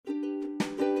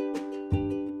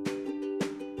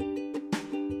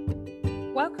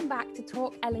Welcome back to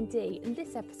Talk L&D. In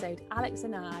this episode, Alex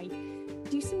and I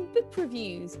do some book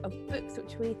reviews of books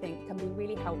which we think can be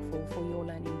really helpful for your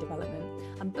learning and development.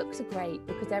 And books are great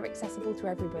because they're accessible to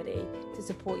everybody to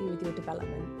support you with your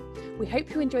development. We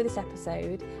hope you enjoy this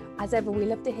episode. As ever, we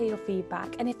love to hear your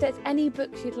feedback. And if there's any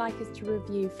books you'd like us to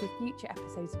review for future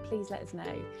episodes, please let us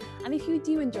know. And if you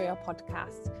do enjoy our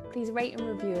podcast, please rate and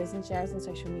review us and share us on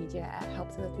social media. It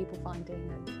helps other people find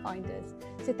us.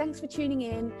 So thanks for tuning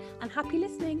in and happy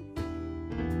listening.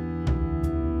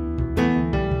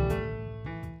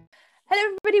 Hello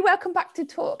everybody, welcome back to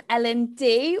Talk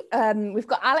L&D. We've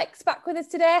got Alex back with us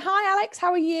today. Hi Alex,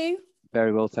 how are you?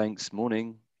 Very well, thanks.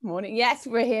 Morning. Yes,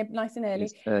 we're here nice and early.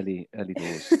 It's early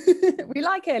doors. We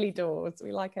like early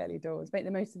doors. Make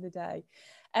the most of the day.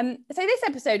 So this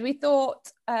episode, we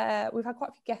thought we've had quite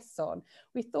a few guests on.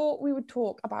 We thought we would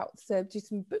talk about do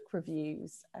some book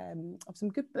reviews of some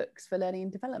good books for learning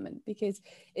and development, because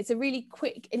it's a really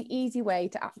quick and easy way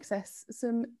to access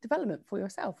some development for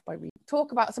yourself by reading.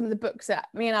 Talk about some of the books that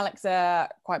me and Alex are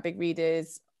quite big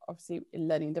readers, obviously in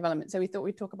learning and development. So we thought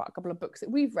we'd talk about a couple of books that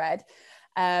we've read.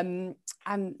 And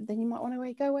then you might want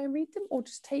to go away and read them, or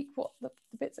just take what the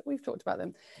bits that we've talked about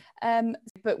them.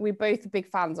 But we're both big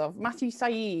fans of Matthew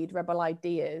Syed, Rebel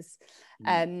Ideas.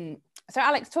 So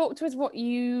Alex, talk to us what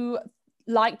you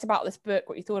liked about this book,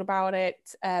 what you thought about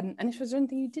it, and if there was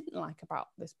anything you didn't like about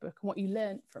this book and what you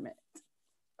learned from it.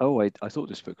 Oh, I thought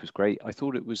this book was great. I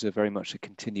thought it was very much a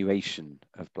continuation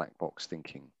of Black Box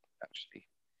Thinking, actually.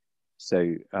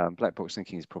 So Black Box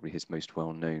Thinking is probably his most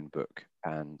well-known book,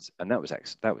 and that was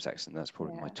excellent. That's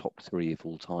probably my top 3 of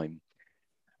all time.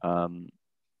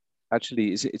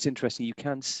 Actually, it's interesting. You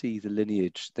can see the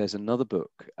lineage. There's another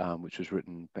book which was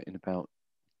written in about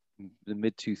the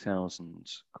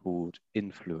mid-2000s called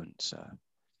Influencer,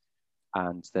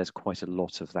 and there's quite a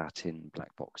lot of that in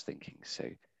Black Box Thinking. So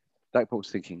Black Box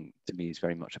Thinking to me is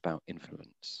very much about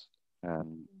influence.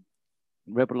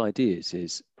 Rebel Ideas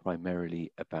is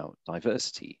primarily about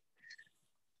diversity,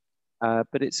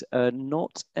 but it's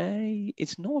not a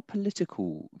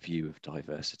political view of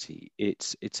diversity.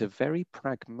 It's a very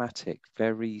pragmatic,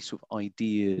 very sort of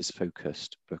ideas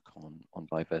focused book on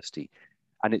diversity,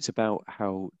 and it's about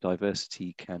how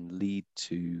diversity can lead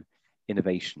to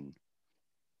innovation.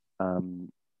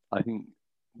 I think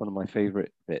one of my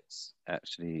favorite bits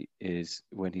actually is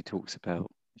when he talks about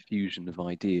fusion of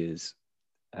ideas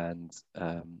and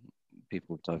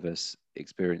people with diverse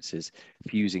experiences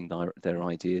fusing their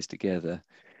ideas together.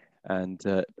 And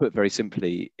put very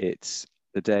simply, it's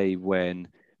the day when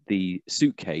the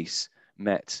suitcase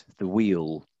met the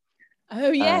wheel.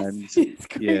 Oh yes,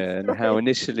 and how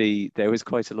initially there was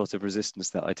quite a lot of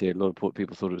resistance to that idea. A lot of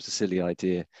people thought it was a silly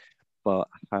idea, but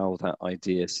how that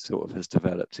idea sort of has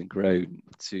developed and grown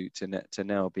to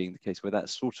now being the case where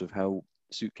that's sort of how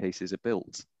suitcases are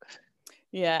built.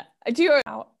 Yeah,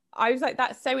 I was like,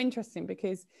 that's so interesting,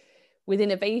 because with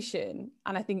innovation,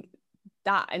 and I think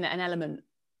that an element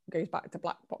goes back to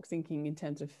Black Box Thinking in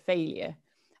terms of failure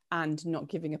and not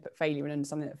giving up at failure and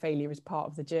understanding that failure is part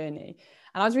of the journey.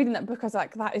 And I was reading that book, I was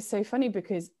like, that is so funny,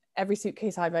 because every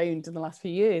suitcase I've owned in the last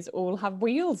few years all have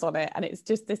wheels on it, and it's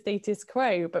just the status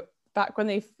quo. But back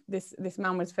when this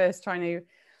man was first trying to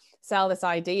sell this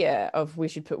idea of we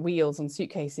should put wheels on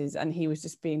suitcases, and he was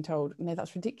just being told, no,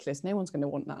 that's ridiculous, no one's going to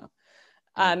want that.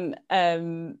 And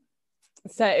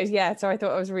so I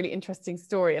thought it was a really interesting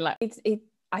story. Like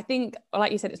I think,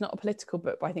 like you said, it's not a political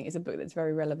book, but I think it's a book that's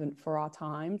very relevant for our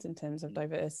times in terms of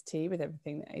diversity with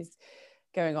everything that is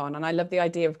going on. And I love the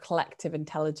idea of collective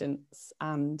intelligence,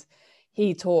 and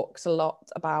he talks a lot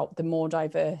about the more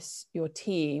diverse your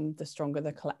team, the stronger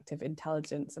the collective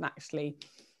intelligence. And actually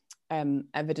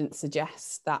evidence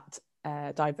suggests that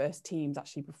diverse teams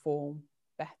actually perform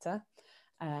better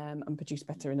and produce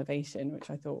better innovation, which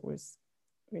I thought was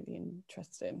really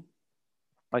interesting.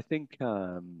 I think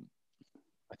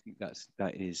that's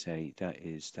an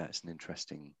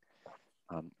interesting.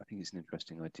 I think it's an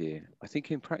interesting idea. I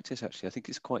think in practice, actually, I think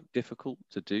it's quite difficult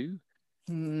to do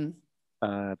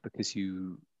because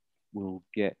you will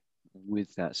get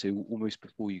with that. So almost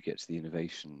before you get to the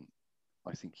innovation,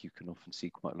 I think you can often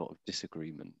see quite a lot of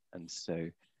disagreement, and so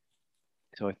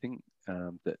I think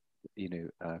that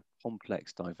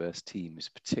complex, diverse team is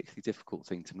a particularly difficult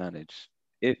thing to manage.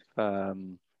 If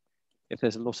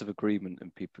there's a lot of agreement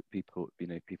and people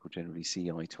generally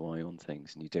see eye to eye on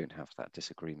things, and you don't have that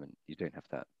disagreement, you don't have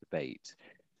that debate,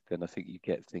 then I think you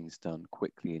get things done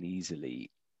quickly and easily.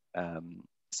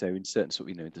 So in certain sort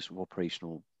of the sort of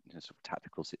operational, sort of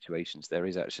tactical situations, there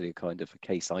is actually a kind of a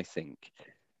case, I think,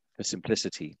 for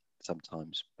simplicity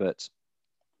sometimes, but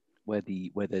where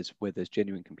there's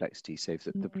genuine complexity. So if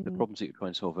the problems that you're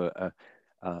trying to solve are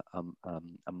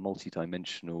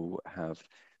multi-dimensional, have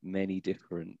many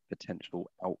different potential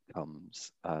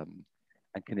outcomes,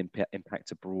 and can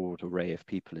impact a broad array of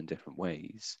people in different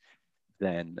ways,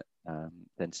 then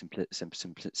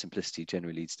simplicity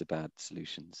generally leads to bad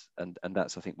solutions. And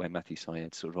that's, I think, where Matthew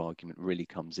Syed's sort of argument really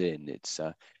comes in. It's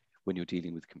when you're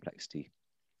dealing with complexity.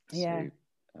 Yeah.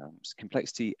 So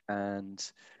complexity, and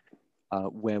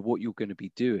where what you're going to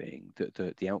be doing,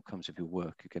 the outcomes of your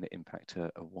work are going to impact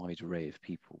a wide array of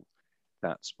people.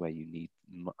 That's where you need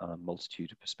a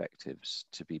multitude of perspectives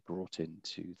to be brought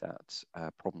into that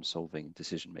problem-solving,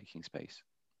 decision-making space.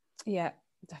 Yeah,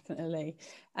 definitely.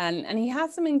 And he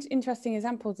has some interesting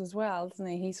examples as well, doesn't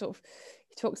he? He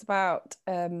talks about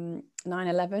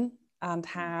 9/11 and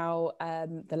how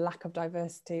the lack of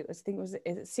diversity, I think is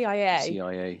it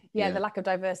CIA? Yeah, the lack of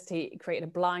diversity created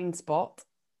a blind spot,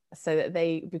 so that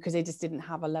because they just didn't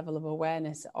have a level of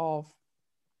awareness of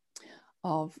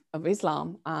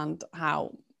Islam and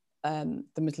how the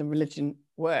Muslim religion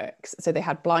works. So they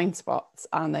had blind spots,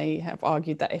 and they have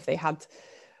argued that if they had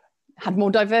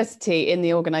more diversity in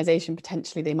the organization,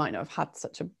 potentially they might not have had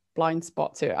such a blind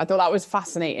spot to it. I thought that was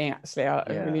fascinating, actually. I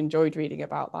really enjoyed reading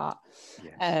about that.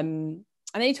 Yes. And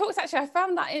then he talks, actually, I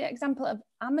found that example of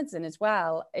Amazon as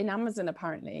well. In Amazon,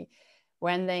 apparently,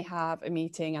 when they have a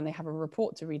meeting and they have a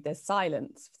report to read, there's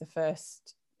silence for the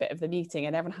first bit of the meeting,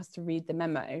 and everyone has to read the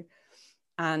memo.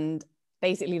 And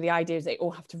basically the idea is they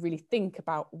all have to really think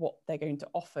about what they're going to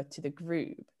offer to the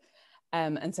group.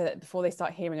 And so that before they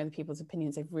start hearing other people's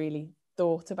opinions, they've really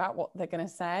thought about what they're going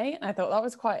to say. And I thought that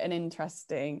was quite an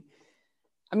interesting,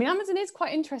 I mean, Amazon is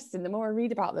quite interesting. The more I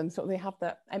read about them, sort of they have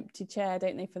that empty chair,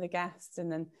 don't they, for the guests,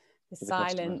 and then the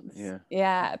silence.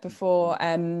 Before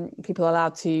people are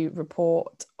allowed to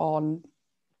report on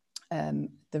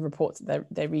the reports that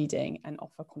they're reading and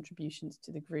offer contributions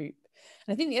to the group.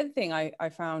 And I think the other thing I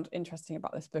found interesting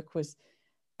about this book was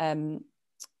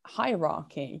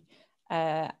hierarchy,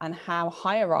 and how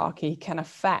hierarchy can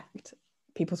affect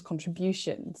people's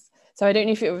contributions. So I don't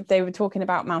know if they were talking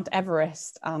about Mount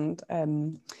Everest, and there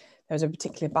was a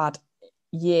particularly bad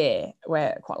year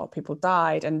where quite a lot of people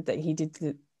died, and that he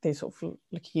did they sort of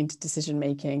looking into decision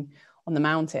making on the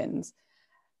mountains.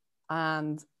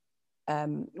 And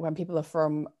when people are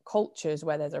from cultures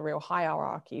where there's a real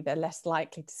hierarchy, they're less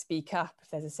likely to speak up if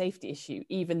there's a safety issue,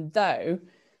 even though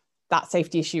that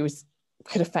safety issue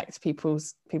could affect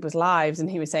people's lives. And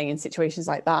he was saying in situations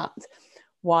like that,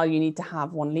 while you need to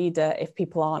have one leader, if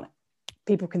people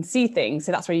can see things,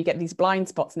 so that's where you get these blind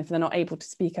spots. And if they're not able to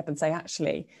speak up and say,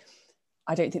 actually,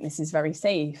 I don't think this is very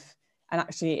safe, and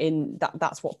actually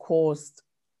that's what caused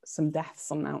some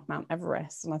deaths on Mount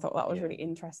Everest. And I thought that was really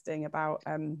interesting about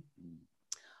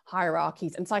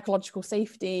hierarchies and psychological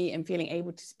safety, and feeling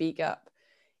able to speak up,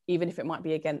 even if it might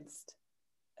be against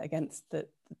the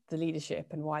leadership,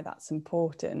 and why that's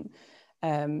important.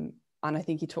 And I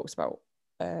think he talks about,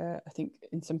 I think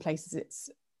in some places it's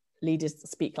leaders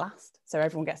speak last, so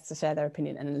everyone gets to share their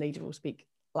opinion, and the leader will speak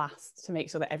last to make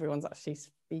sure that everyone's actually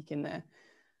speaking their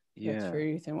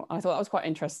truth. And I thought that was quite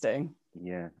interesting.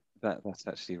 Yeah, that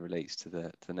actually relates to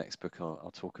the next book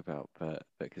I'll talk about, but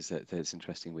because it's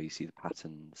interesting where you see the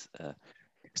patterns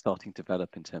starting to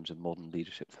develop in terms of modern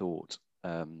leadership thought.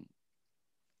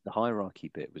 The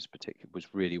hierarchy bit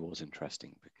was really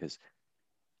interesting, because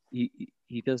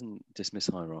he doesn't dismiss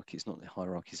hierarchy. It's not that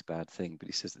hierarchy is a bad thing, but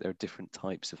he says that there are different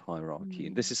types of hierarchy.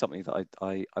 And this is something that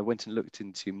I went and looked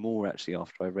into more actually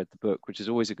after I read the book, which is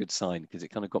always a good sign, because it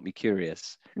kind of got me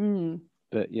curious.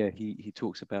 But yeah, he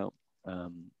talks about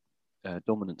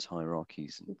dominance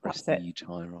hierarchies and prestige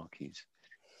hierarchies.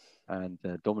 And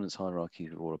dominance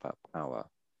hierarchies are all about power.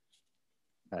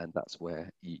 And that's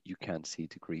where you can see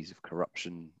degrees of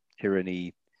corruption,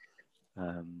 tyranny,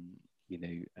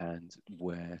 and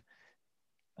where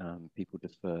people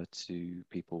defer to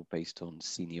people based on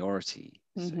seniority.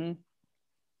 So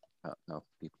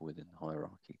people within the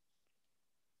hierarchy.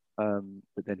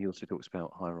 But then he also talks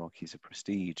about hierarchies of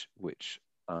prestige, which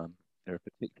are a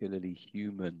particularly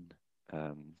human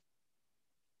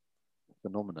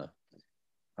phenomena,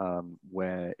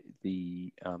 where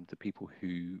the people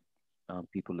who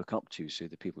people look up to, so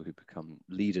the people who become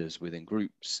leaders within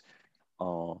groups,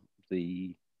 are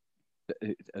the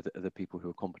people who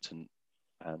are competent,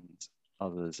 and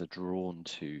others are drawn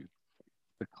to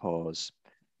because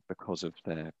of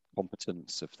their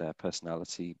competence, of their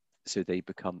personality. So they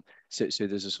become so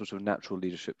there's a sort of natural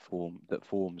leadership form that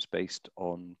forms based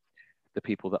on the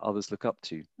people that others look up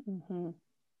to.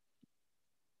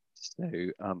 So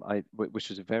which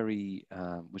was a very,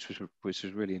 which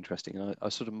was really interesting. I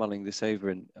was sort of mulling this over,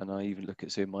 and I even look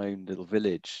at, so my own little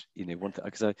village, you know, one thing,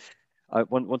 because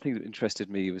one thing that interested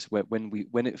me was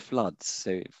when it floods. So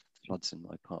it floods in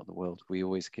my part of the world, we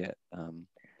always get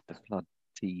the flood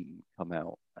team come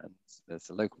out, and there's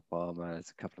a local farmer,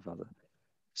 there's a couple of other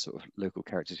sort of local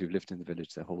characters who've lived in the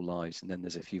village their whole lives, and then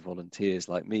there's a few volunteers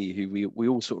like me who we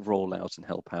all sort of roll out and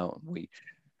help out, and we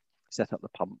set up the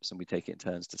pumps and we take it in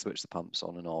turns to switch the pumps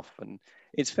on and off. And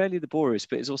it's fairly laborious,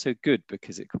 but it's also good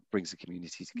because it brings the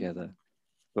community together.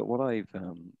 But what I've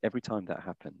every time that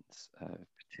happens,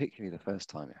 particularly the first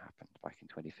time it happened back in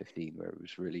 2015, where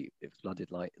it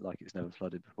flooded like it's never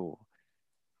flooded before.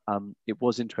 It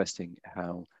was interesting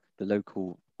how the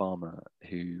local farmer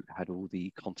who had all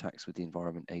the contacts with the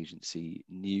Environment Agency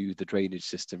knew the drainage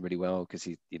system really well, because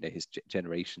his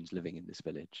generations living in this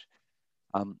village.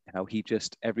 How he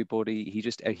just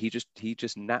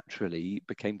naturally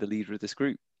became the leader of this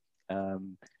group.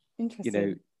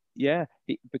 Interesting. Yeah,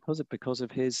 because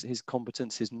of his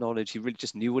competence, his knowledge, he really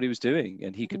just knew what he was doing,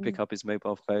 and he could pick up his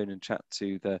mobile phone and chat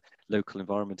to the local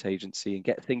Environment Agency and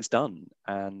get things done.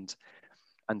 And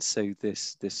so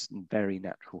this very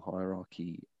natural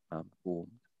hierarchy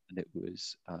formed, and it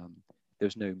was there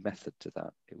was no method to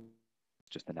that. It was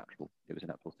just a natural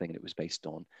thing, and it was based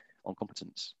on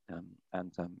competence,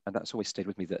 and that's always stayed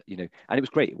with me, that and it was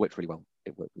great. It worked really well.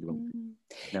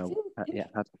 Now,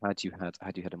 had you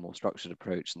had a more structured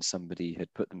approach, and somebody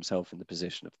had put themselves in the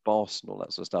position of boss and all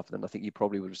that sort of stuff, then I think you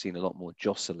probably would have seen a lot more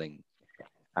jostling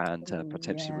and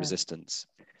potentially resistance.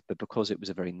 But because it was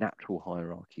a very natural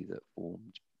hierarchy that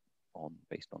formed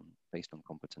based on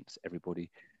competence, everybody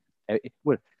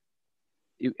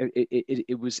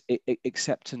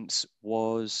acceptance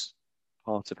was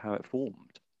part of how it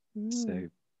formed. So,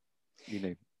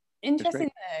 interesting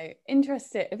though.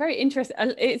 Interesting. Very interesting.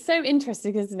 It's so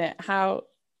interesting, isn't it? How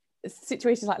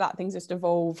situations like that, things just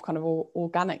evolve kind of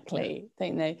organically,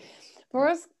 don't they? But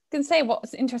I was going to say,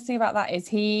 what's interesting about that is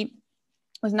he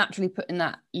was naturally put in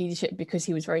that leadership because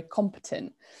he was very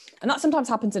competent. And that sometimes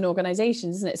happens in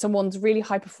organizations, isn't it? Someone's really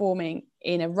high performing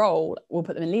in a role, we'll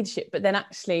put them in leadership, but then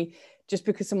actually just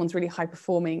because someone's really high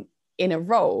performing in a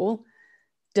role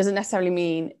doesn't necessarily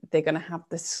mean they're going to have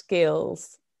the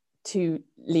skills to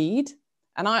lead.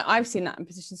 And I've seen that in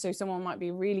positions. So someone might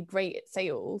be really great at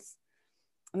sales,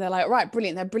 and they're like, right,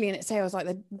 brilliant. They're brilliant at sales. Like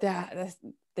they're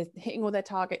hitting all their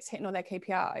targets, hitting all their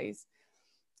KPIs.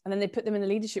 And then they put them in a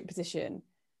leadership position,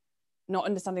 not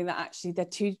understanding that actually they're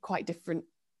two quite different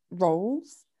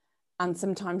roles. And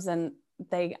sometimes then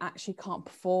they actually can't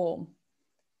perform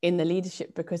in the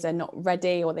leadership because they're not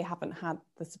ready, or they haven't had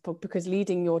the support, because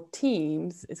leading your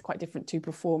teams is quite different to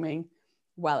performing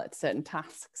well at certain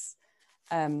tasks.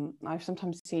 I've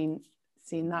sometimes seen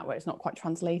that where it's not quite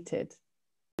translated.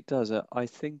 It does. I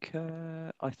think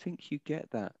you get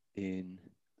that in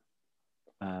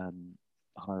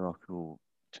hierarchical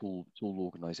tool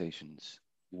organizations,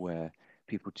 where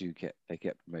people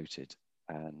get promoted,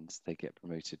 and they get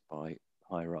promoted by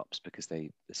higher ups because they're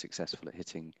successful at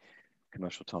hitting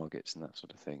commercial targets and that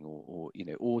sort of thing,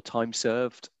 or time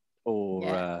served,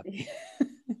 or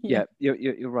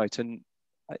you're right. And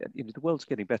the world's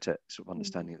getting better sort of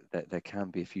understanding that there can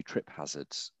be a few trip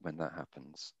hazards when that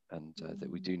happens, and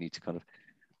that we do need to kind of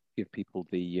give people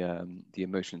the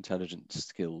emotional intelligence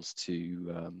skills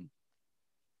to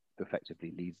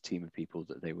effectively lead a team of people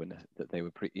that they were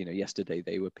yesterday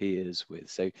they were peers with.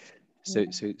 So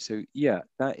yeah,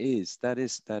 that is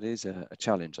a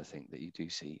challenge, I think, that you do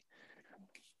see.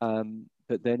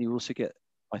 But then you also get,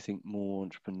 I think, more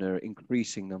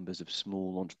increasing numbers of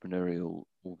small entrepreneurial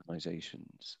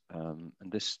organizations, and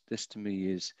this to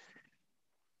me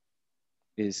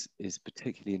is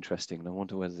particularly interesting. And I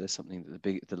wonder whether there's something that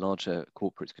the larger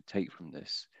corporates could take from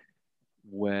this,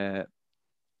 where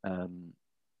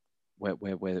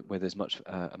there's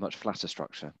a much flatter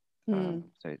structure,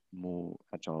 so more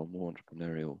agile, more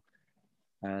entrepreneurial,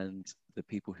 and the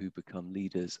people who become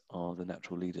leaders are the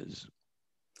natural leaders.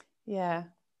 Yeah,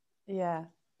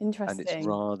 interesting. And it's,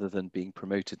 rather than being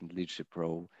promoted in the leadership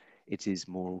role, it is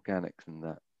more organic than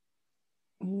that.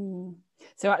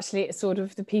 So actually, it's sort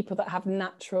of the people that have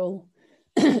natural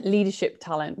leadership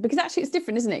talent, because actually it's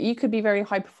different, isn't it? You could be very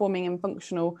high performing and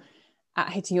functional at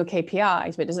hitting your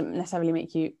KPIs, but it doesn't necessarily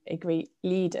make you a great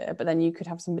leader. But then you could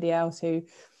have somebody else who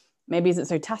maybe isn't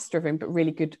so task driven, but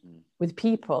really good with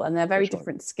people, and they're very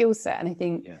different skill set. And I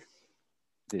think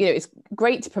it's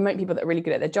great to promote people that are really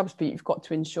good at their jobs, but you've got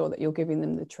to ensure that you're giving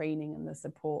them the training and the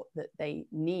support that they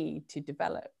need to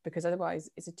develop, because otherwise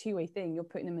it's a two-way thing. You're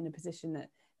putting them in a position that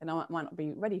they might not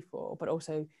be ready for, but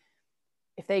also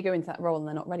if they go into that role and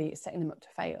they're not ready, it's setting them up to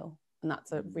fail. And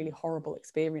that's a really horrible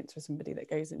experience for somebody that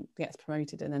goes and gets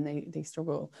promoted and then they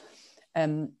struggle.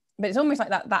 But it's almost like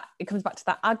that it comes back to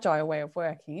that agile way of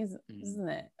working, isn't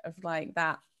it? Of like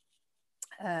that,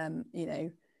 you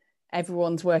know,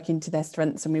 everyone's working to their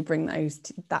strengths and we bring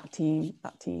that team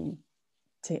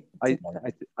together.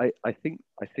 I think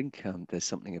there's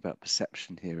something about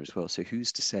perception here as well. So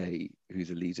who's to say who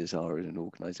the leaders are in an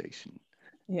organization?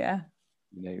 Yeah.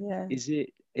 You know, yeah.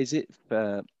 is it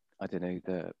for, I don't know,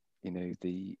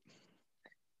 the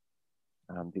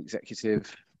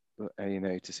executive, you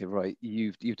know, to say, right,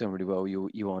 you've done really well,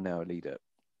 you are now a leader.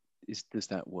 Does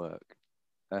that work?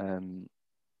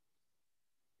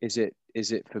 Is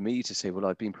it for me to say, well,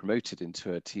 I've been promoted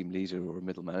into a team leader or a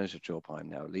middle manager job, I'm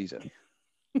now a leader?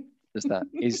 Is that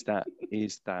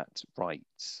right?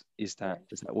 Does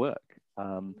that work?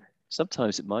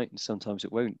 Sometimes it might, and sometimes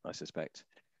it won't, I suspect.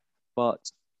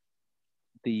 But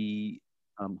the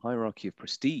hierarchy of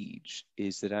prestige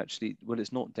is that actually, well,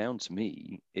 it's not down to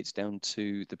me. It's down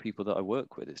to the people that I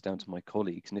work with. It's down to my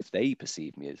colleagues. And if they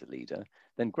perceive me as a leader,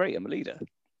 then great, I'm a leader.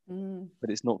 But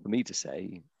it's not for me to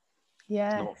say.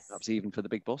 Yes. It's not perhaps even for the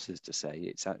big bosses to say.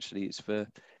 It's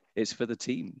for the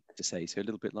team to say. So a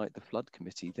little bit like the flood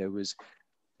committee, there was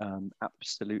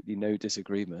absolutely no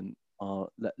disagreement. Our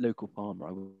local farmer,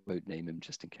 I won't name him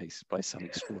just in case by some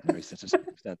extraordinary set of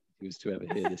circumstances he was to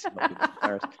ever hear this, he might be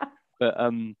embarrassed.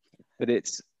 But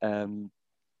it's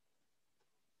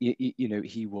you know,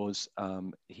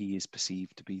 he is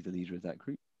perceived to be the leader of that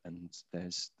group, and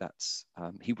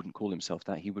he wouldn't call himself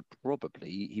that. He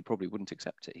probably wouldn't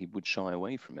accept it. He would shy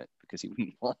away from it because he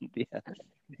wouldn't want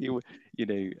he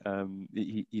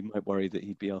might worry that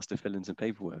he'd be asked to fill in some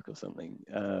paperwork or something,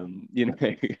 you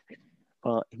know.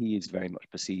 But he is very much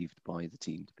perceived by that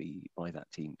team to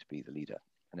be the leader,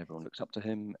 and everyone looks up to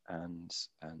him, and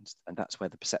that's where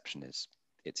the perception is.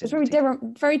 It's a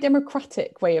very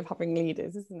democratic way of having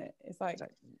leaders, isn't it? It's like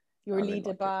you're a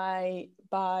leader by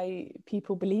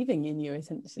people believing in you,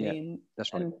 essentially. Yeah,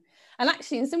 that's right. And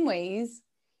actually, in some ways,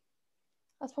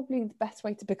 that's probably the best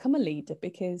way to become a leader,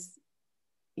 because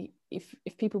if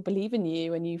people believe in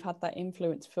you and you've had that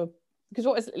influence because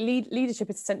what is leadership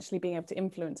is essentially being able to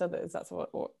influence others. That's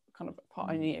what kind of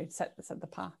part of you set the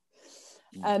path.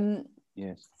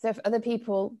 Yes. So if the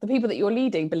people that you're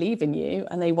leading believe in you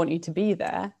and they want you to be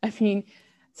there, I mean,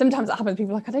 sometimes that happens.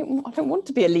 People are like, I don't want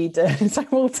to be a leader. It's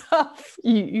like, well, tough.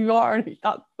 You are.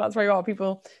 That's where you are.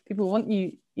 People want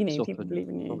you. You know, people believe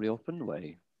in you. Probably often the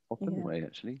way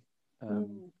actually.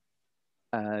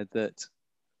 That.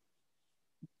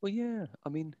 Well, yeah. I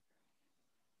mean,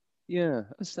 yeah.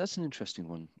 That's an interesting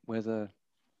one. Whether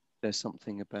there's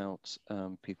something about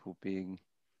people being,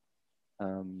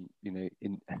 you know,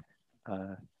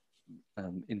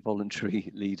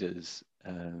 involuntary leaders,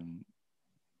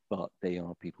 but they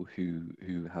are people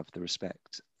who have the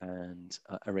respect and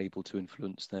are able to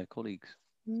influence their colleagues.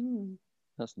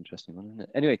 That's an interesting one, isn't it?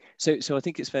 Anyway, so I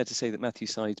think it's fair to say that Matthew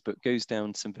Syed's book goes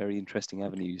down some very interesting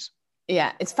avenues.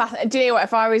 Yeah, it's fascinating. Do you know what?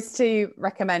 If I was to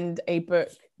recommend a book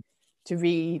to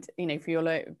read, you know, for your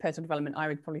personal development, I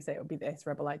would probably say it would be this,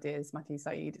 Rebel Ideas, Matthew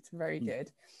Syed. It's very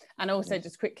good. And also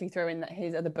just quickly throw in that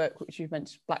his other book, which you've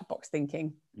mentioned, Black Box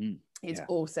Thinking, is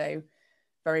also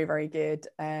very, very good.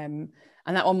 And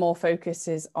that one more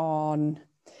focuses on,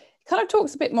 kind of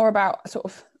talks a bit more about sort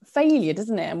of failure,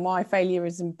 doesn't it? And why failure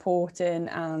is important.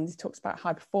 And he talks about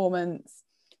high performance,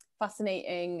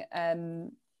 fascinating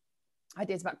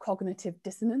ideas about cognitive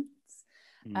dissonance,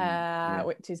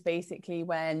 which is basically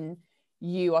when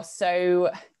you are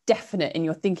so definite in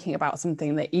your thinking about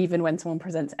something that even when someone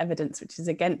presents evidence which is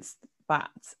against that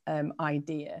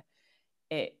idea,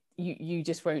 you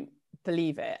just won't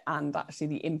believe it. And actually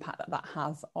the impact that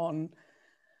has on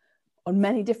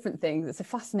many different things. It's a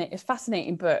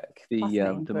fascinating book.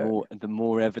 The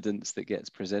more evidence that gets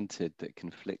presented that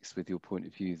conflicts with your point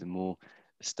of view, the more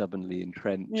stubbornly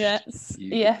entrenched you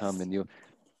become in your.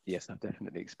 Yes, I've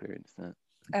definitely experienced that.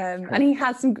 And he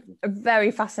has some very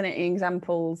fascinating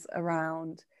examples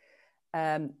around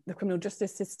the criminal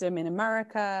justice system in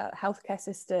America, healthcare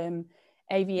system,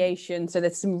 aviation. So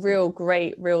there's some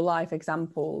great real life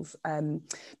examples.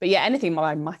 But yeah, anything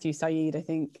by Matthew Syed, I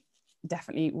think,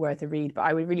 definitely worth a read. But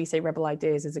I would really say Rebel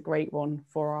Ideas is a great one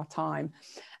for our time.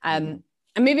 And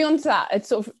moving on to that, it's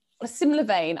sort of a similar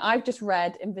vein. I've just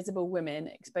read Invisible Women: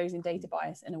 Exposing Data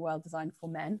Bias in a World Designed for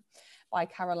Men by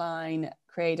Caroline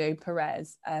Criado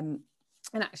Perez. And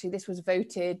actually this was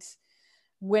voted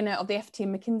winner of the FT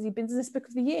and McKinsey Business Book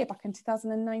of the Year back in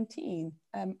 2019,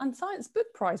 and Science Book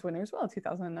Prize winner as well,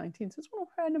 2019. So it's won a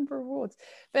fair number of awards.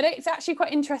 But it's actually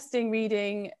quite interesting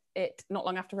reading it not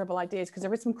long after Rebel Ideas, because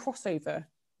there is some crossover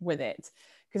with it.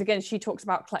 Because again, she talks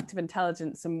about collective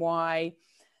intelligence and why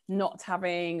not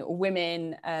having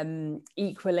women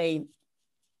equally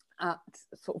at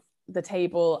sort of the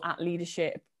table at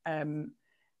leadership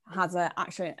has a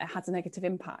negative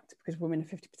impact, because women are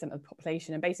 50% of the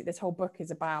population. And basically this whole book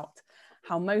is about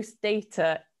how most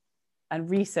data and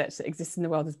research that exists in the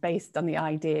world is based on the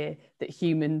idea that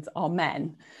humans are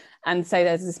men. And so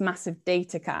there's this massive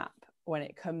data gap when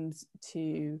it comes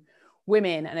to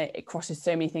women, and it crosses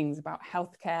so many things about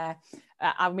healthcare.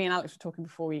 Me and Alex were talking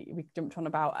before we jumped on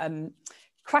about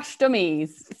crash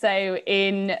dummies. So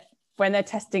when they're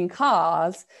testing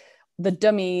cars, the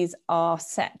dummies are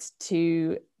set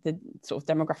to the sort of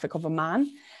demographic of a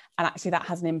man. And actually that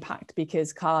has an impact,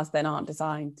 because cars then aren't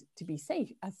designed to be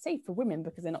safe for women,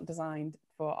 because they're not designed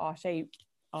for our shape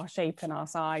and our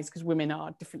size, because women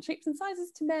are different shapes and sizes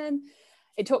to men.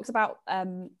 It talks about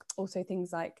also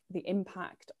things like the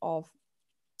impact of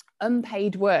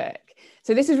unpaid work.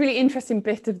 So this is really interesting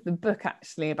bit of the book,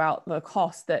 actually, about the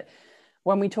cost that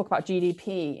when we talk about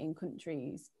GDP in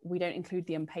countries, we don't include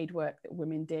the unpaid work that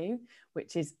women do,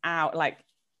 which is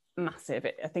massive.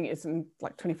 I think it's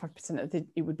like 25%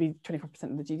 it would be 25%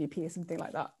 of the GDP or something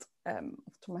like that, off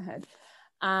the top of my head.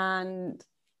 And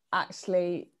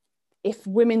actually, if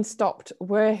women stopped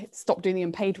doing the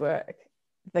unpaid work,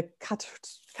 the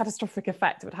catastrophic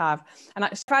effect it would have. And I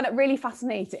found it really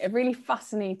fascinating, a really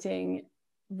fascinating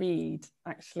read,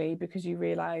 actually, because you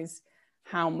realise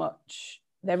how much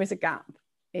there is a gap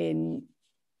in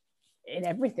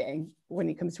everything when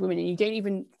it comes to women,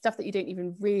 and stuff that you don't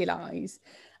even realise,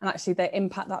 and actually the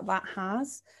impact that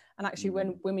has. And actually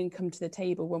when women come to the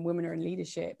table, when women are in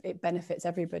leadership, it benefits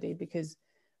everybody, because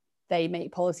they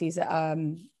make policies that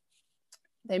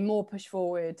they more push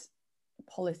forward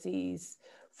policies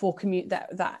for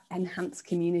that enhance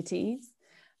communities,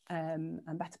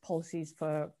 and better policies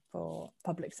for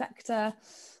public sector.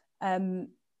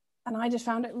 And I just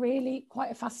found it really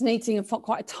quite a fascinating and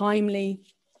quite a timely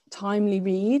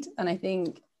read. And I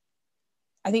think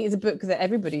it's a book that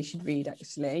everybody should read,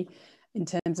 actually, in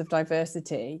terms of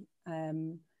diversity.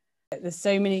 There's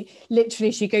so many,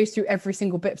 literally she goes through every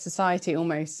single bit of society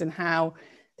almost, and how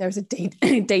there's a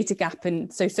data gap,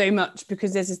 and so much,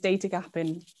 because there's this data gap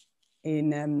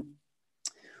in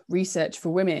research for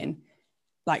women,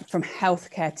 like from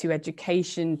healthcare to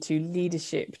education to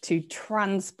leadership to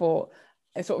transport,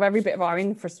 sort of every bit of our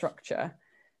infrastructure,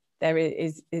 there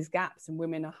is gaps, and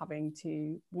women are having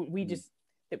to, we're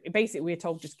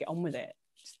told just get on with it,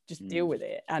 just deal with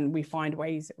it, and we find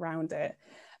ways around it.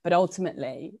 But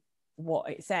ultimately what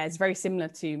it says, very similar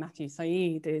to Matthew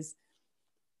Syed, is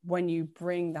when you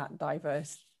bring that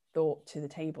diverse thought to the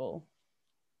table,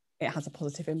 it has a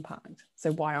positive impact.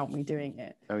 So why aren't we doing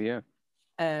it? Oh yeah.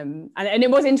 And it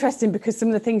was interesting, because some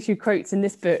of the things you quotes in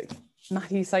this book,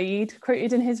 Matthew Syed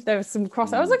quoted in his, there was some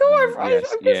cross. I was like, I've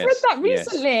just read that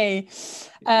recently. Yes,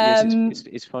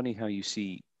 it's funny how you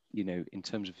see, in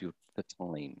terms of the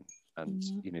time, and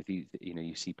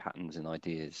you see patterns and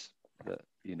ideas that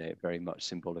very much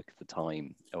symbolic of the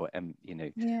time, or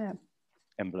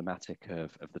emblematic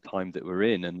of the time that we're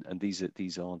in, and these are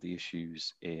the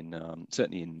issues in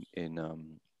certainly in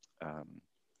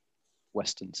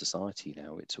Western society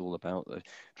now. It's all about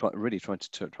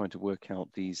trying to work out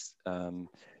these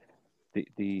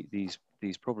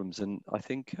these problems. And I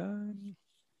think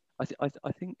I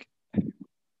think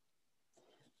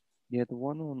the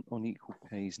one on equal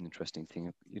pay is an interesting thing.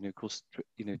 Of course,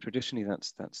 traditionally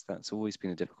that's always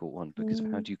been a difficult one, because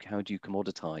of how do you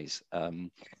commoditize,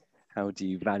 how do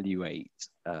you evaluate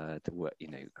the work,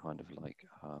 kind of like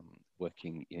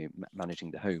working,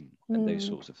 managing the home and those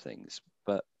sorts of things.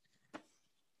 But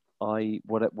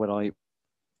what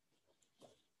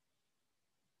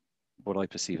I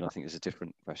perceive, and I think is a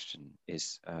different question,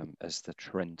 is as the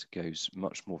trend goes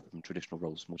much more from traditional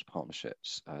roles more to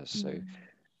partnerships.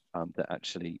 That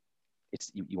actually,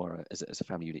 you are as a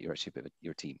family unit, you're actually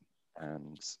you're a team,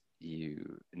 and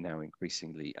you now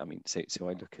increasingly, I mean, so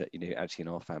I look at, actually in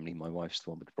our family, my wife's the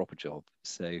one with the proper job.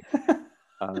 So I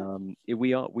don't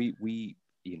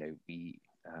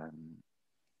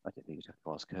think you'd have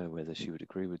to ask her whether she would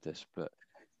agree with this, but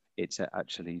it's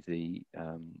actually we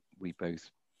both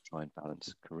try and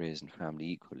balance careers and family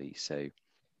equally. So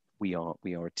we are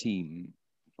a team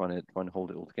trying to hold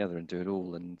it all together and do it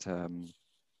all.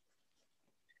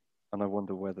 And I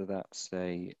wonder whether that's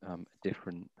perhaps a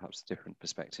different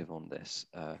perspective on this.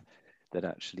 that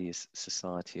actually as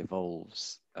society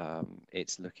evolves,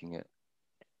 it's looking at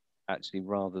actually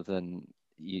rather than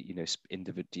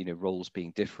individual roles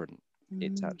being different,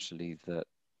 it's actually that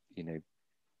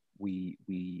we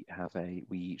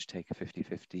each take a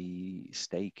 50-50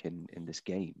 stake in this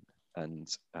game. And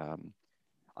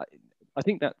I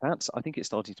think I think it's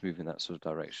starting to move in that sort of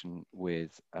direction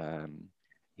with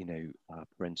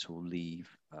parental leave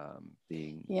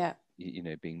being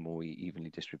being more evenly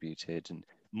distributed, and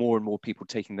more people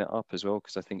taking that up as well,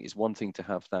 because I think it's one thing to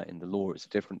have that in the law, it's a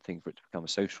different thing for it to become a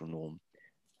social norm,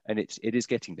 and it is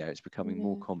getting there. It's becoming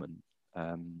more common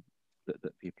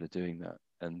that people are doing that,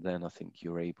 and then I think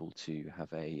you're able to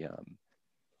have a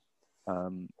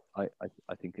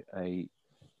I think a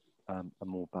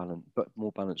more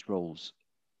balanced roles.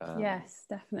 Yes,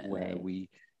 definitely. Where we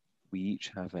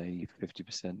each have a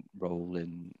 50% role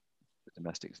in the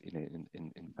domestic,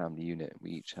 in family unit.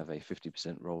 We each have a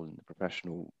 50% role in the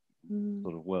professional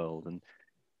sort of world,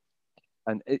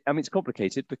 and it's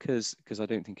complicated because I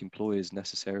don't think employers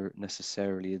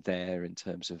necessarily are there in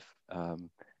terms of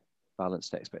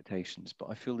balanced expectations, but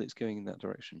I feel that it's going in that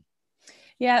direction.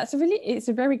 Yeah, it's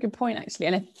a very good point, actually.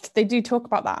 And they do talk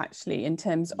about that, actually, in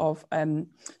terms of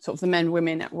sort of the men,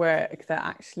 women at work that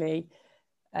actually,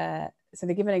 so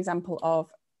they give an example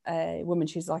of a woman,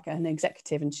 she's like an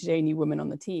executive and she's the only woman on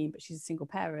the team, but she's a single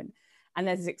parent. And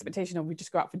there's this expectation of we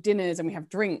just go out for dinners and we have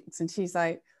drinks. And she's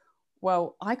like,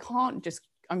 well, I can't just,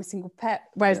 I'm a single parent.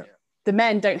 Whereas the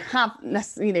men don't have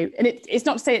necessarily, and it's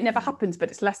not to say it never happens, but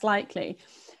it's less likely.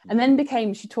 And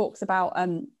then she talks about,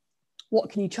 what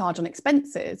can you charge on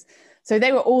expenses? So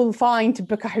they were all fine to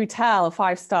book a hotel, a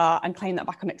 5-star, and claim that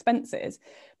back on expenses.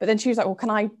 But then she was like, well, can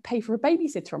I pay for a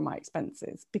babysitter on my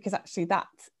expenses? Because actually that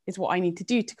is what I need to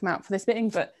do to come out for this meeting.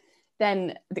 But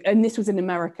then, and this was in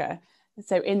America.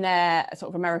 So in their sort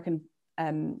of American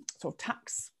sort of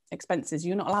tax expenses,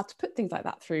 you're not allowed to put things like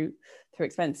that through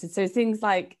expenses. So things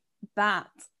like that,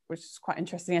 which is quite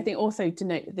interesting. I think also to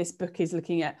note that this book is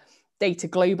looking at data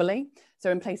globally. So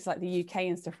in places like the UK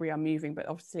and stuff, we are moving, but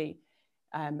obviously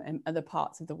in other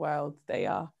parts of the world, they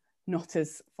are not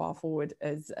as far forward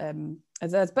as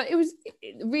us. But it was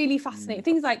really fascinating.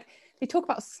 Things like they talk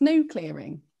about snow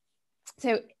clearing.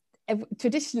 So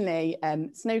traditionally,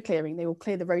 snow clearing, they will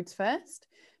clear the roads first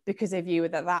because they view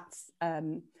that that's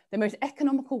the most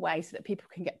economical way so that people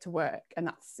can get to work. And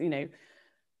that's,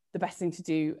 the best thing to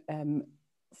do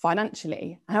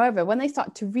financially. However, when they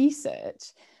started to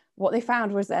research, what they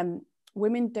found was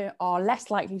women are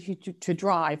less likely to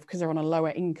drive because they're on a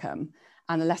lower income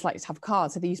and are less likely to have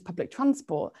cars, so they use public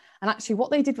transport. And actually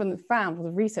what they did when they found was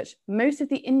the research, most of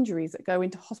the injuries that go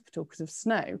into hospital because of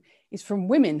snow is from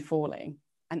women falling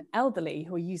and elderly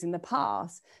who are using the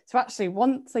paths. So actually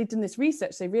once they'd done this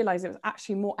research, they realized it was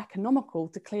actually more economical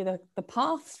to clear the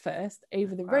paths first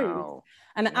over the road.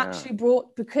 And it actually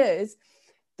brought, because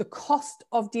the cost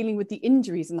of dealing with the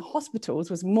injuries in the hospitals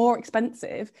was more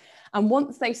expensive. And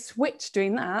once they switched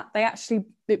doing that,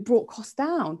 it brought costs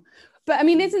down. But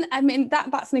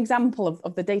that's an example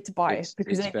of the data bias,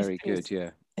 because it's very good,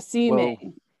 yeah.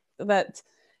 Assuming that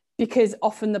because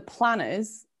often the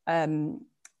planners are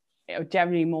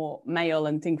generally more male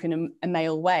and think in a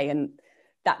male way. And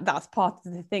that's part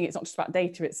of the thing. It's not just about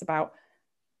data, it's about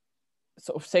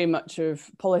sort of so much of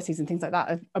policies and things like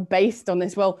that are based on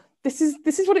this. Well, this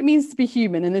is what it means to be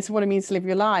human, and this is what it means to live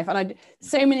your life. And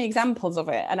so many examples of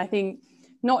it. And I think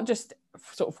not just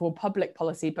sort of for public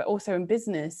policy, but also in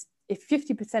business, if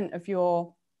 50% of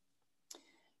your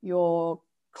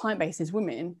client base is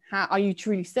women, how are you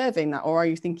truly serving that? Or are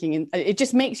you thinking, it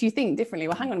just makes you think differently.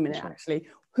 Well, hang on a minute, actually,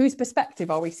 whose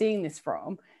perspective are we seeing this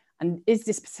from? And is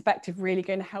this perspective really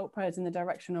going to help us in the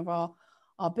direction of our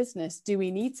business? Do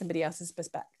we need somebody else's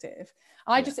perspective?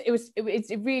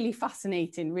 It's really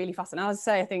fascinating. And as I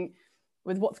say, I think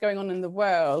with what's going on in the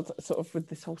world, sort of with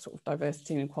this whole sort of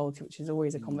diversity and equality, which is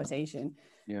always a conversation,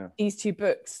 these two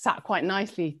books sat quite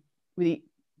nicely with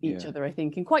each other, I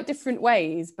think, in quite different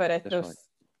ways, but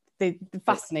they're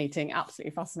fascinating,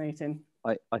 absolutely fascinating.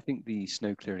 I think the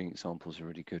snow clearing example is a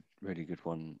really good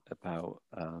one about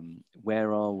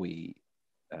where are we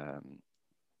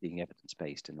being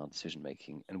evidence-based in our decision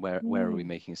making, and where are we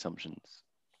making assumptions?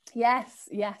 Yes,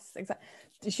 exactly.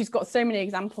 She's got so many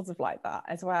examples of like that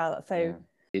as well. So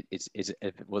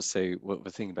what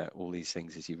the thing about all these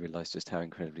things is you realize just how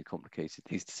incredibly complicated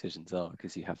these decisions are,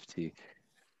 because you have to,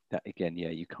 that again,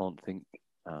 you can't think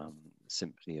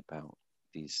simply about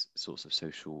these sorts of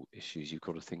social issues. You've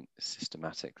got to think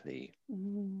systematically,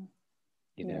 and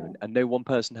no one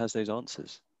person has those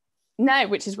answers. No,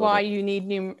 which is Got why it. you need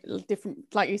different,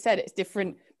 like you said, it's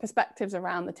different perspectives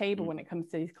around the table when it comes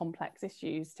to these complex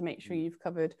issues to make sure you've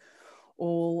covered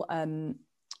all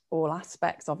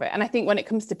aspects of it. And I think when it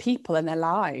comes to people and their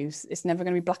lives, it's never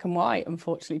going to be black and white.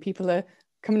 Unfortunately, people are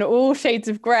coming to all shades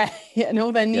of grey and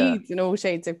all their needs in all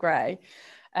shades of grey.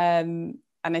 And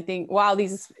I think while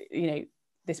these,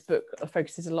 this book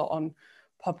focuses a lot on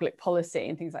public policy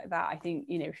and things like that, I think,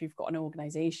 if you've got an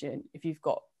organization, if you've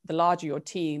got the larger your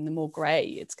team, the more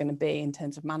grey it's going to be in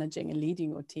terms of managing and leading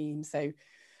your team. So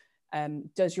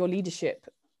does your leadership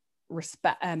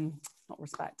reflect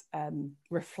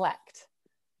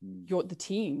the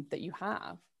team that you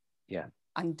have? Yeah.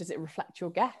 And does it reflect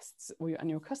your guests and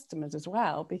your customers as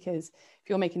well? Because if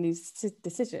you're making these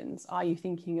decisions, are you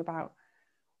thinking about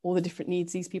all the different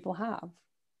needs these people have?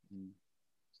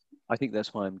 I think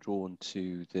that's why I'm drawn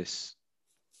to this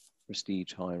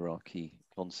prestige hierarchy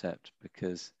concept,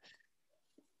 because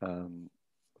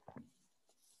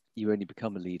you only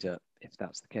become a leader if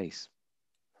that's the case.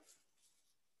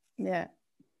 Yeah.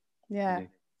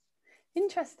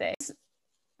 Interesting.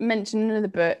 Mention another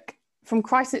book, From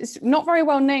Crisis, not very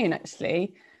well known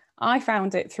actually. I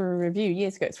found it through a review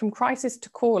years ago. It's From Crisis to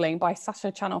Calling by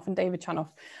Sasha Chanoff and David Chanoff.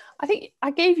 I think I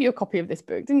gave you a copy of this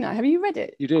book, didn't I? Have you read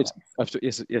it? You did.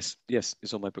 Yes.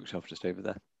 It's on my bookshelf just over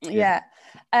there. Yeah.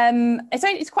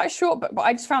 It's quite a short book, but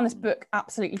I just found this book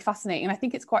absolutely fascinating. And I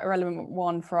think it's quite a relevant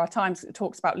one for our times. It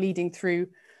talks about leading through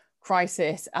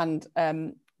crisis and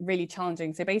really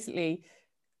challenging. So basically,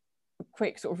 a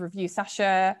quick sort of review.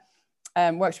 Sasha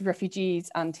works with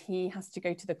refugees and he has to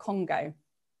go to the Congo.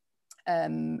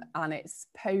 And it's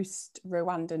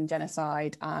post-Rwandan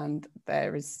genocide, and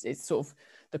it's sort of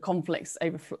the conflicts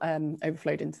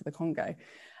overflowed into the Congo.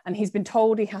 And he's been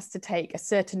told he has to take a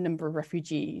certain number of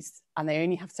refugees, and they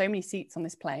only have so many seats on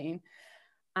this plane,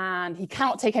 and he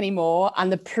cannot take any more.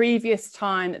 And the previous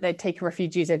time that they'd taken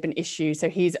refugees had been issued. So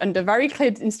he's under very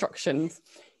clear instructions.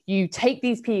 You take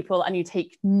these people and you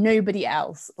take nobody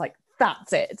else. Like,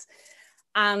 that's it.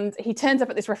 And he turns up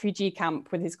at this refugee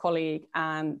camp with his colleague,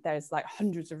 and there's like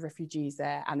hundreds of refugees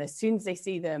there. And as soon as they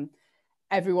see them,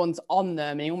 everyone's on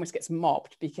them, and he almost gets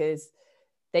mobbed because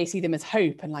they see them as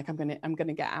hope and like, I'm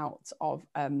gonna get out of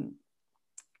I'm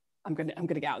gonna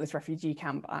get out of this refugee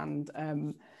camp. And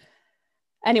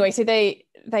anyway, so they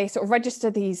sort of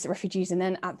register these refugees, and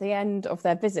then at the end of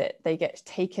their visit, they get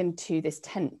taken to this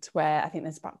tent where I think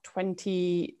there's about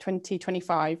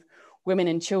 25 women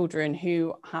and children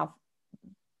who have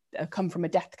come from a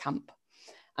death camp,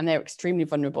 and they're extremely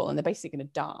vulnerable, and they're basically going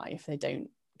to die if they don't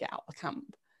get out of the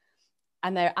camp.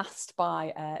 And they're asked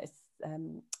by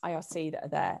IRC that are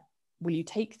there, will you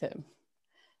take them?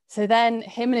 So then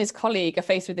him and his colleague are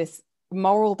faced with this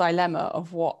moral dilemma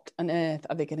of what on earth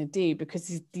are they going to do,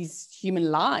 because these human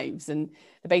lives, and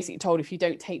they're basically told if you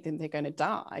don't take them, they're going to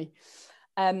die.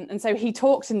 And so he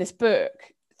talks in this book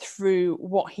through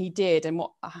what he did, and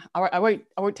what I won't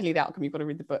tell you the outcome, you've got to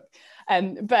read the book,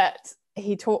 but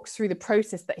he talks through the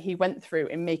process that he went through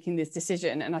in making this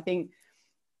decision. And I think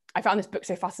I found this book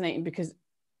so fascinating because,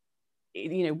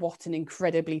 what an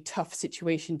incredibly tough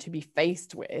situation to be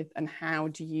faced with, and how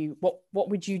do you, what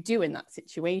would you do in that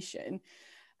situation?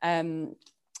 And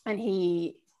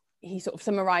he sort of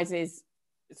summarizes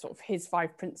sort of his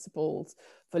 5 principles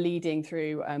for leading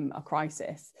through a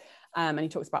crisis, and he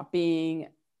talks about being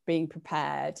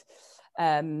prepared,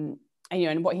 and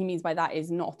what he means by that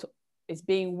is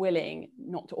being willing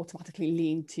not to automatically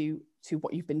lean to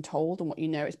what you've been told and what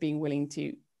it's being willing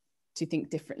to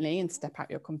think differently and step out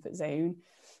your comfort zone,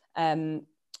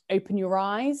 open your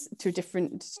eyes to a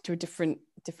different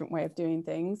way of doing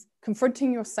things,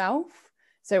 confronting yourself,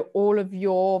 so all of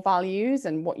your values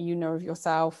and what you know of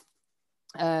yourself,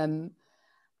 and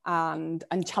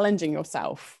challenging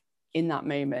yourself in that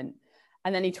moment.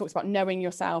 And then he talks about knowing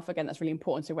yourself. Again, that's really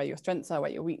important. So where your strengths are,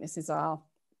 where your weaknesses are,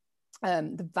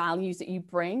 the values that you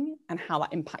bring and how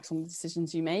that impacts on the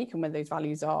decisions you make and whether those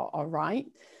values are right.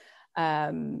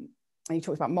 And he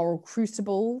talks about moral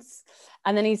crucibles.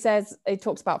 And then he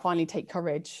talks about finally take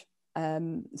courage.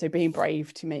 So being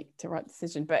brave to make the right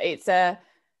decision. But it's a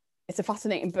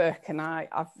fascinating book. And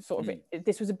I've sort of,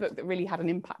 this was a book that really had an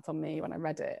impact on me when I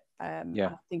read it. I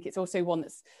think it's also one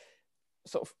that's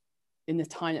sort of, in the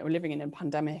time that we're living in a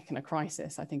pandemic and a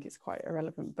crisis, I think it's quite a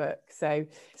relevant book. So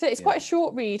it's quite a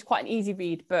short read, quite an easy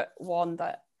read, but one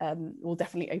that will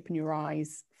definitely open your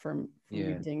eyes from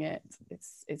reading it.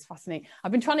 It's fascinating.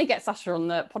 I've been trying to get Sasha on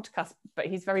the podcast, but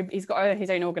he's got his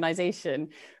own organisation,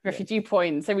 Refugee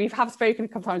Point. So we have spoken a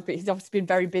couple of times, but he's obviously been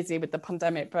very busy with the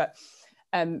pandemic. But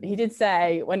He did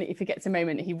say if he gets a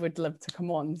moment, he would love to come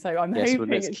on. So I'm Yes, well,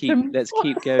 hoping let's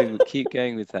keep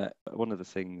going with that. One of the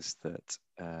things that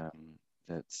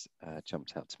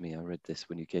jumped out to me, I read this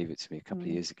when you gave it to me a couple of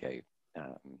years ago.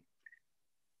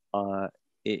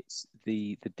 It's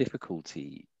the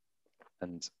difficulty,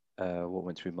 and what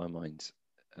went through my mind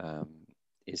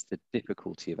is the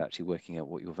difficulty of actually working out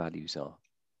what your values are.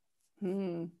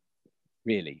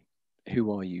 Really,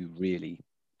 who are you really?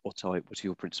 What are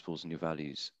your principles and your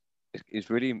values?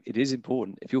 It is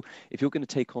important. If you're going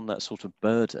to take on that sort of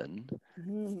burden,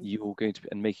 you're going to be,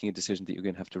 and making a decision that you're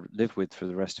going to have to live with for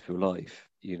the rest of your life,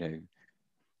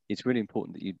 it's really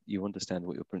important that you understand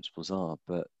what your principles are,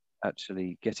 but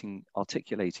actually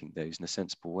articulating those in a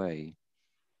sensible way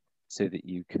so that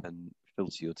you can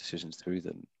filter your decisions through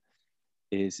them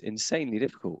is insanely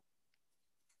difficult.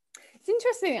 It's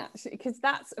interesting, actually, because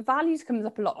that's values comes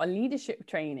up a lot on leadership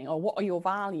training, or what are your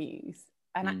values?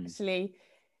 And actually,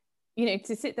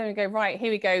 to sit there and go, right,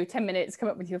 here we go, 10 minutes, come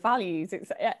up with your values.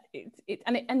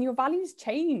 And your values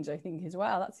change, I think, as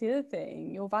well. That's the other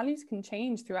thing. Your values can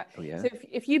change throughout. Oh, yeah. So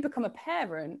if you become a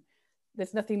parent,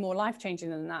 there's nothing more life-changing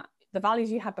than that. The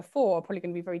values you had before are probably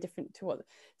going to be very different to what.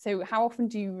 So how often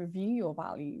do you review your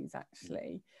values,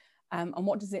 actually? And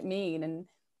what does it mean? And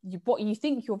what you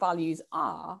think your values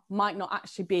are might not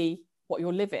actually be what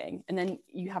you're living. And then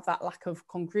you have that lack of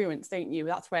congruence, don't you?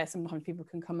 That's where sometimes people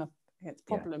can come up against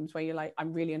problems where you're like,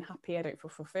 I'm really unhappy, I don't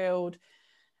feel fulfilled.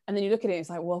 And then you look at it,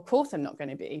 it's like, well, of course I'm not going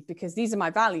to be, because these are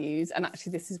my values, and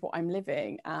actually this is what I'm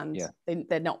living, and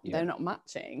they're not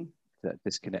matching. That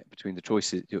disconnect between the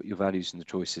choices, your values, and the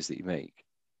choices that you make.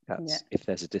 If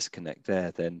there's a disconnect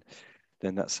there, then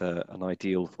that's an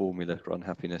ideal formula for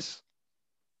unhappiness.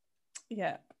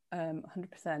 100%.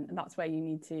 And that's where you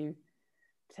need to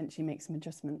potentially make some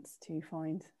adjustments to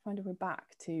find a way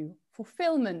back to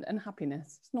fulfillment and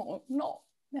happiness. It's not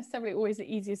necessarily always the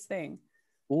easiest thing.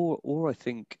 Or I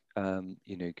think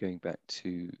going back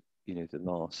to the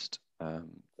last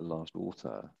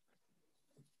author,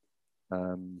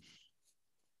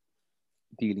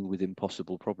 dealing with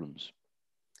impossible problems.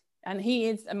 And he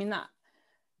is, I mean, that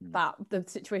the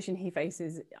situation he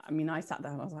faces, I mean, I sat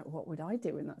there and I was like, what would I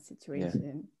do in that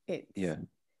situation?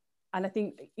 And I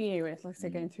think, it's like I say,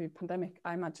 going through pandemic,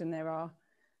 I imagine there are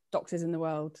doctors in the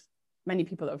world, many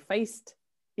people that have faced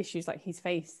issues like he's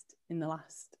faced in the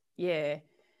last year.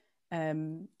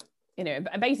 And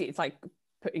basically it's like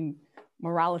putting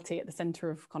morality at the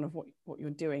center of kind of what you're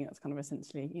doing. That's kind of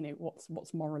essentially,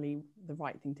 what's morally the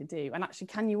right thing to do. And actually,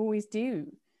 can you always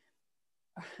do?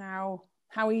 How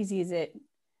easy is it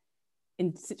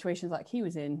in situations like he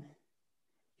was in?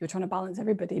 You're trying to balance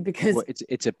everybody, because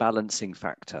it's a balancing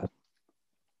factor.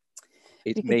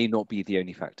 It may not be the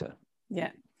only factor.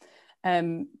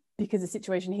 Because the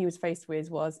situation he was faced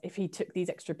with was, if he took these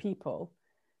extra people,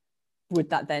 would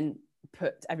that then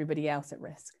put everybody else at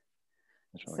risk?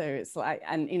 That's right. So it's like,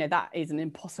 and that is an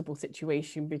impossible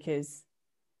situation, because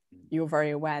you're very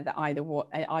aware that either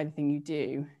thing you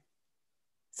do,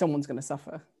 someone's going to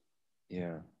suffer.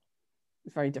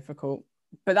 It's very difficult,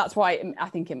 but that's why I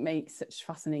think it makes such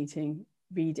fascinating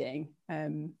reading,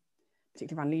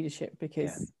 particularly around leadership,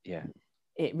 because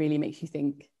it really makes you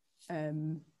think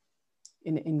in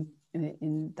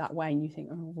that way, and you think,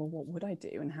 oh well, what would I do,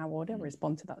 and how would I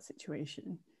respond to that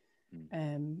situation,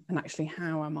 and actually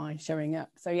how am I showing up?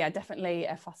 So definitely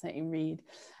a fascinating read.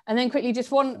 And then quickly,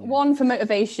 just one for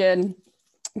motivation,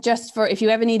 just for if you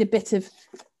ever need a bit of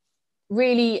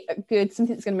really good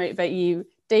something that's going to motivate you.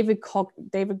 David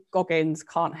Goggins,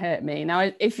 Can't Hurt Me.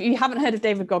 Now, if you haven't heard of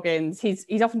David Goggins,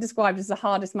 he's often described as the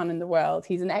hardest man in the world.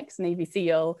 He's an ex-Navy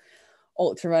SEAL,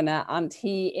 ultra runner, and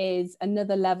he is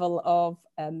another level of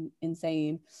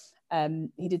insane.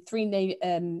 He did three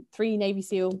Navy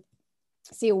SEAL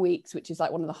weeks, which is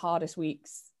like one of the hardest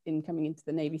weeks in coming into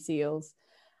the Navy SEALs.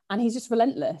 And he's just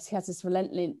relentless. He has this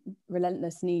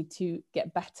relentless need to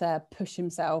get better, push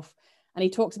himself. And he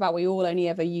talks about we all only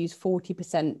ever use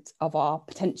 40% of our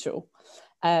potential.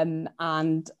 And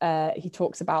he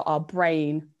talks about our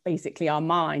brain, basically our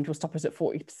mind will stop us at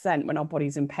 40% when our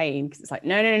body's in pain, because it's like,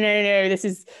 no, this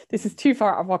is too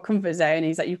far out of our comfort zone. And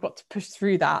he's like, you've got to push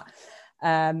through that.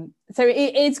 So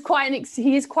it is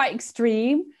he is quite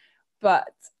extreme,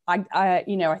 but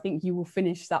I think you will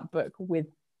finish that book with,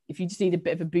 if you just need a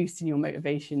bit of a boost in your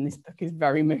motivation, this book is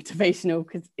very motivational,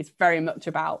 because it's very much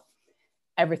about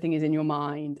everything is in your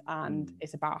mind, and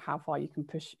it's about how far you can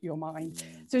push your mind.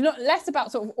 So it's not less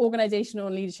about sort of organizational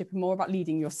and leadership and more about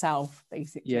leading yourself,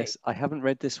 basically. Yes, I haven't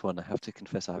read this one. I have to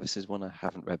confess, this is one I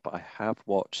haven't read, but I have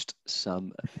watched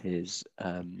some of his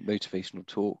motivational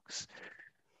talks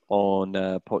on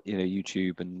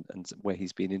YouTube and where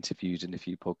he's been interviewed in a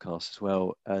few podcasts as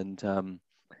well. And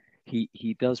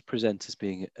he does present as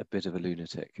being a bit of a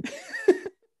lunatic.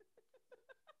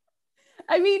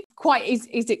 I mean, quite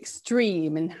is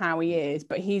extreme in how he is,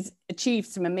 but he's achieved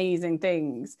some amazing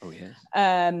things. Oh yes.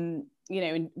 And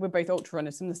we're both ultra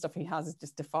runners. Some of the stuff he has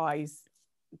just defies.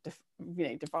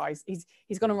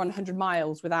 He's going to run 100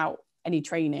 miles without any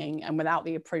training and without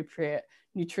the appropriate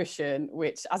nutrition,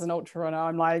 which as an ultra runner,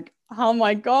 I'm like, oh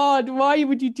my God, why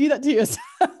would you do that to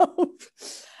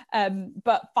yourself?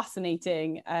 But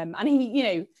fascinating. And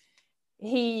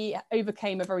he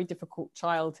overcame a very difficult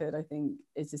childhood, I think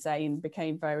is to say, and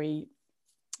became very,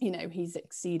 he's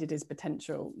exceeded his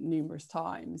potential numerous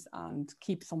times and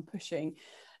keeps on pushing.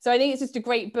 So I think it's just a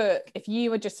great book. If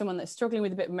you are just someone that's struggling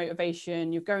with a bit of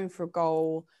motivation, you're going for a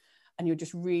goal and you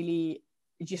just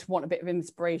want a bit of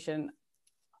inspiration,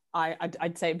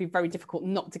 I'd say it'd be very difficult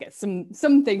not to get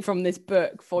something from this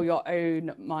book for your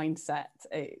own mindset.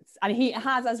 And he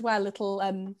has as well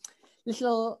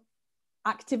little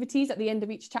activities at the end of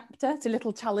each chapter, to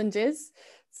little challenges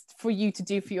for you to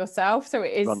do for yourself. So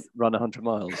it is run 100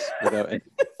 miles without it.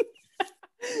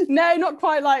 No, not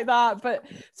quite like that, but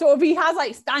sort of he has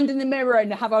like stand in the mirror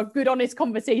and have a good honest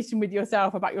conversation with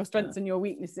yourself about your strengths and your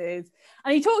weaknesses.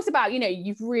 And he talks about,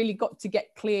 you've really got to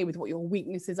get clear with what your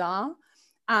weaknesses are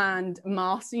and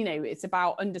master, it's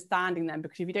about understanding them,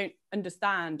 because if you don't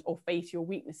understand or face your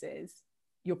weaknesses,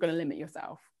 you're going to limit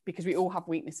yourself, because we all have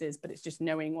weaknesses, but it's just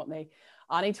knowing what they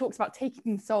are. And he talks about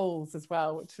taking souls as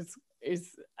well, which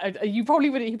is he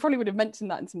probably would have mentioned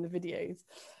that in some of the videos.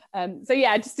 So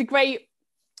yeah, just a great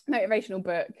motivational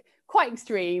book, quite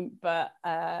extreme, but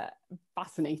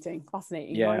fascinating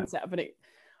mindset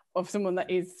of someone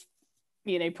that is,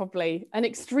 probably an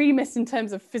extremist in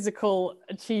terms of physical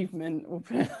achievement, or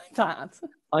put it like that.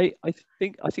 I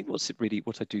think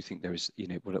what I do think there is,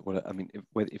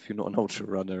 if you're not an ultra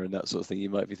runner and that sort of thing,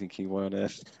 you might be thinking, why on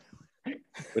earth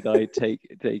would I take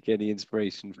any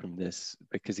inspiration from this?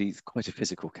 Because he's quite a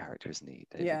physical character, isn't he,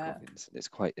 David Goggins? And it's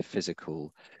quite a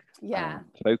physical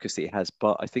focus that he has.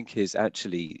 But I think his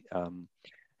actually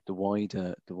the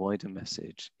wider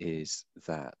message is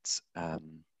that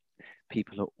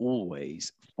people are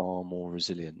always far more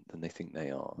resilient than they think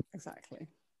they are. Exactly.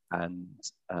 And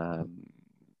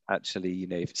actually,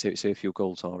 if your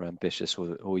goals are ambitious,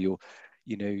 or your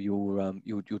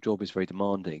job is very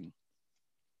demanding,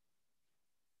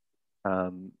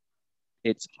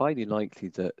 it's highly likely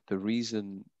that the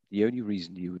only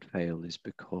reason you would fail is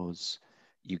because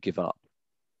you give up,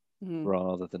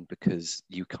 rather than because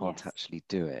you can't actually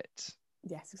do it.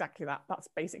 Yes, exactly that. That's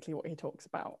basically what he talks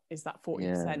about, is that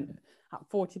 40%. At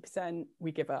 40%,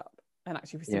 we give up. And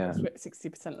actually, we still got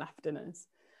 60% left in us.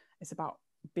 It's about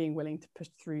being willing to push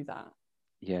through that.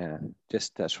 Yeah,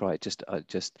 that's right.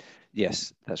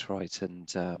 Yes, that's right.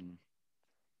 And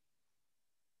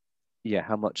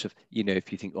how much of,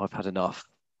 if you think, oh, I've had enough,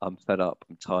 I'm fed up,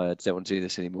 I'm tired, don't want to do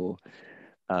this anymore.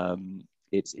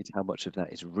 It's how much of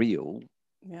that is real,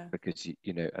 because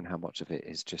and how much of it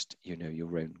is just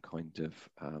your own kind of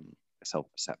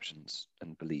self-perceptions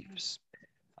and beliefs.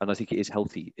 And I think it is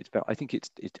healthy.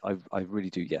 I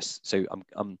really do. Yes. So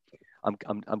I'm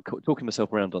talking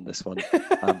myself around on this one.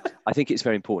 I think it's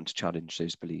very important to challenge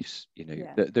those beliefs.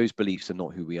 Those beliefs are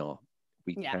not who we are.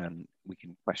 We can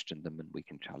question them and we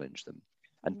can challenge them.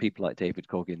 And people like David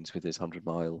Goggins with his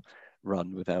 100-mile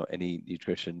run without any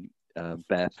nutrition,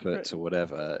 barefoot or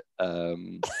whatever,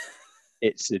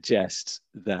 it suggests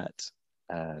that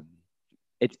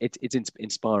it's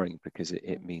inspiring, because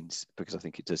it means, because I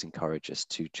think it does encourage us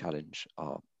to challenge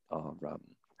our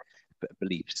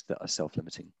beliefs that are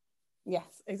self-limiting.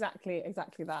 Yes, exactly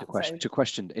that. To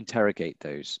question, interrogate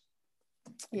those.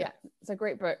 Yeah, it's a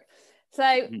great book.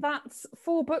 So that's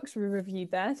 4 books we reviewed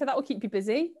there. So that will keep you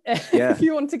busy. Yeah, if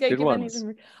you want to go give ones.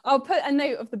 any of them. I'll put a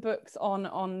note of the books on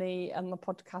the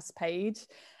podcast page.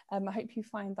 I hope you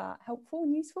find that helpful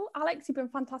and useful. Alex, you've been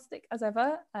fantastic as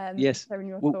ever. Yes. Sharing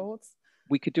your thoughts.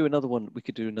 We could do another one. We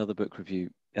could do another book review.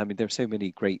 I mean, there are so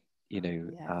many great,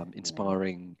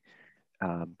 inspiring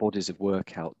bodies of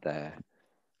work out there.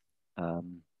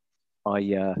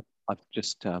 I've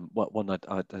just one that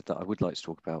I would like to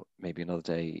talk about maybe another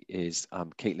day is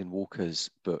Caitlin Walker's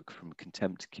book, From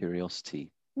Contempt to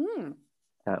Curiosity.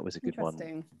 That was a good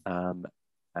one.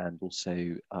 And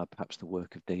also perhaps the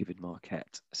work of David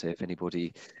Marquette. So if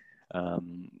anybody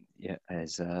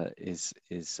is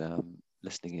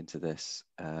listening into this,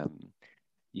 and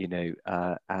you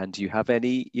have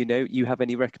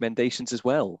any recommendations as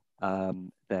well,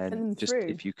 then just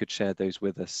if you could share those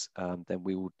with us, then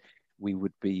we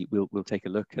we'll take a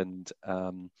look, and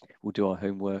we'll do our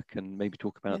homework and maybe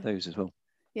talk about those as well.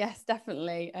 Yes,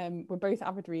 definitely. We're both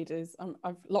avid readers.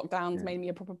 Lockdown's made me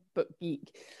a proper book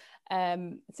geek.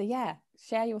 So yeah,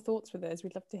 share your thoughts with us.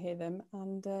 We'd love to hear them.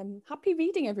 And happy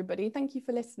reading, everybody. Thank you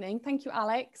for listening. Thank you,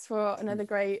 Alex, for another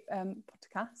great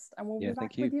podcast. And we'll be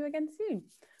back with you again soon.